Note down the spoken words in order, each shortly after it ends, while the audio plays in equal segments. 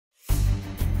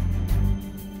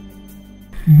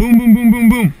Boom, boom, boom, boom,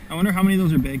 boom. I wonder how many of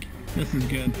those are big. This is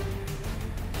good.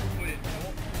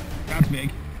 That's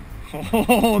big.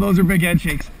 Oh, those are big head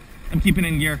shakes. I'm keeping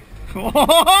in gear.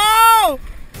 Oh,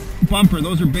 bumper,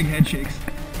 those are big head shakes.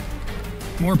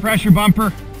 More pressure,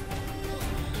 bumper.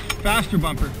 Faster,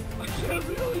 bumper.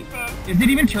 Really fast. Is it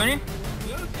even turning?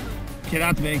 Yes. Okay,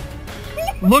 that's big.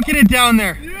 Look at it down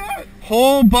there. Yes.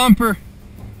 Whole bumper.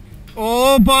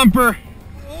 Oh, bumper.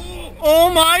 Oh.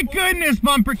 Oh my goodness,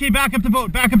 bumper. Okay, back up the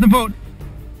boat. Back up the boat.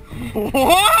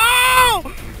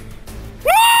 Whoa!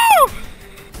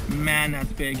 Woo! Man,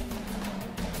 that's big.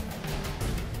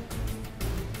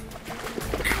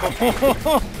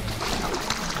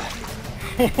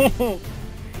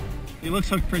 He looks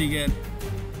hooked pretty good.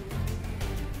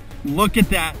 Look at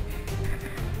that.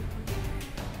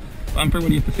 Bumper, what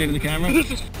do you have to say to the camera?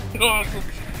 This is awesome.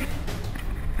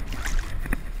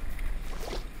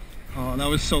 Oh, that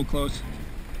was so close.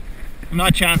 I'm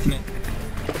not chancing it.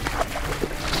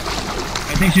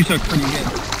 I think she's hooked pretty good.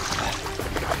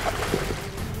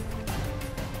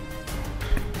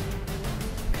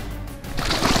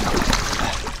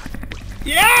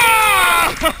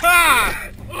 Yeah!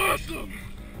 Awesome.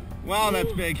 Wow,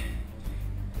 that's big.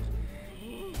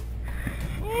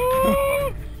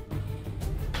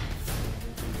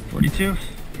 42?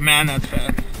 Man, that's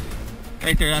fat.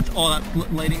 Right there, that's all that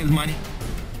lighting is money.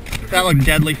 That looked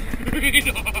deadly.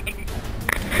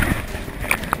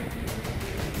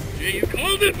 Yeah, you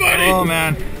called it, buddy. Oh,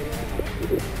 man.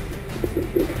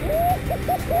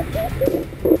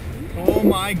 Oh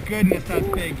my goodness, that's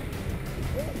big.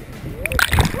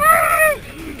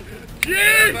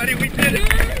 Yeah, buddy, we did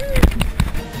it.